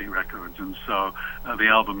Heartbeat Records, and so the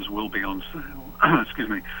albums will be on sale. Excuse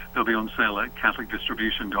me, they'll be on sale at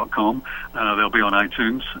CatholicDistribution.com. They'll be on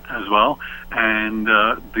iTunes as well, and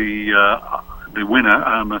the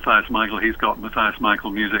winner, Matthias Michael, he's got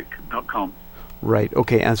MatthiasMichaelMusic.com. Right.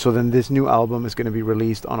 Okay. And so then this new album is going to be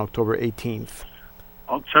released on October 18th.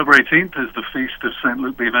 October 18th is the feast of St.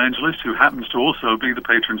 Luke the Evangelist, who happens to also be the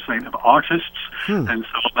patron saint of artists. And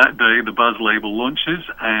so on that day, the Buzz label launches,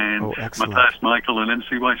 and Matthias Michael and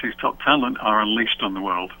NCYC's Top Talent are unleashed on the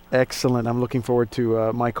world. Excellent. I'm looking forward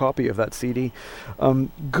to my copy of that CD.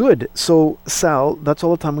 Good. So, Sal, that's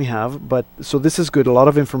all the time we have. But so this is good. A lot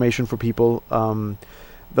of information for people.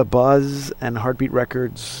 The Buzz and Heartbeat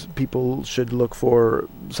Records, people should look for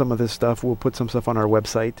some of this stuff. We'll put some stuff on our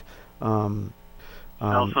website.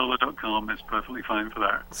 Salsolo.com is perfectly fine for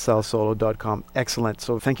that. Salsolo.com. Excellent.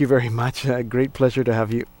 So thank you very much. Great pleasure to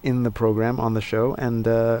have you in the program, on the show. And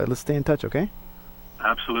let's stay in touch, okay?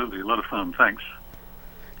 Absolutely. A lot of fun. Thanks.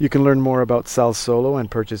 You can learn more about Sal Solo and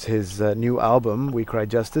purchase his new album, We Cry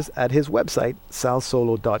Justice, at his website,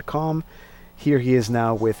 salsolo.com. Here he is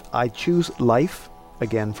now with I Choose Life,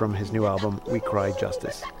 again from his new album, We Cry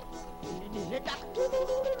Justice.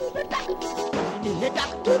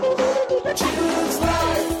 Choose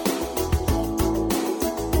life.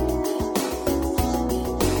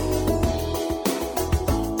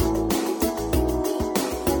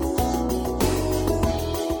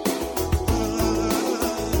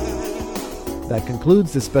 That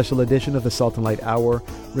concludes this special edition of the Salt and Light Hour.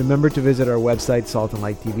 Remember to visit our website,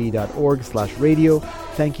 saltandlighttv.org/radio.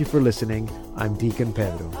 Thank you for listening. I'm Deacon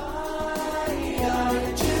Pedro.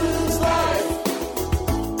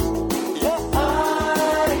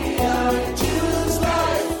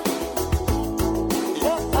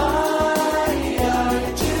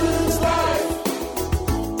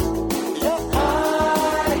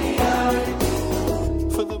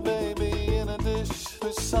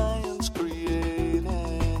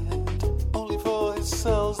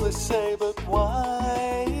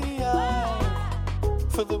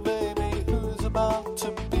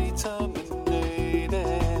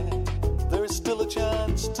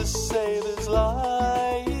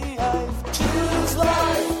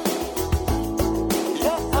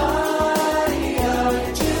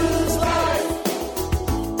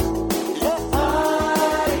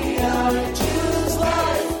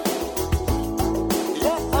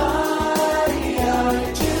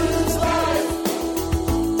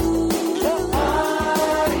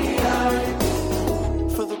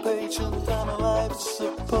 For the baby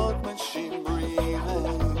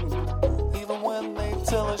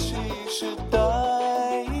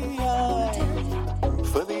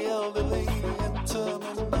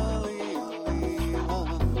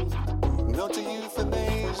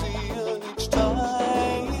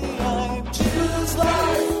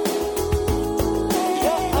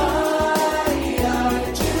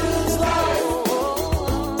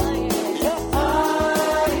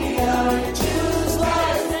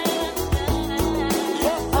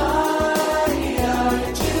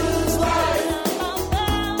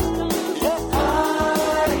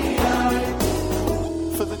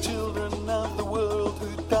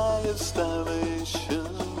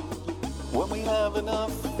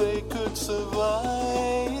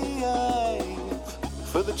survive.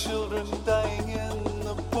 For the children dying in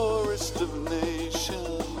the poorest of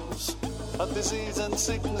nations, of disease and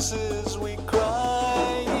sicknesses we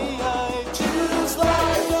cry. Choose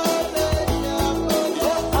life.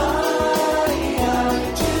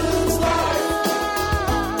 Choose life.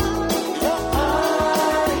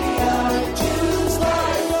 Choose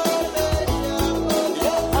life.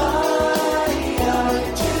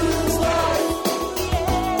 Choose life.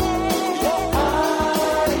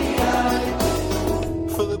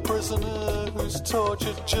 For the prisoner who's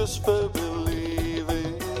tortured just for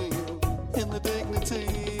believing in the dignity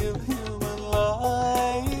of human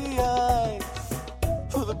life.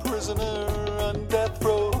 For the prisoner on death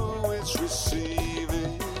row who is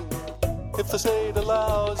receiving, if the state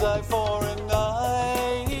allows, eye for an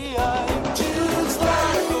eye.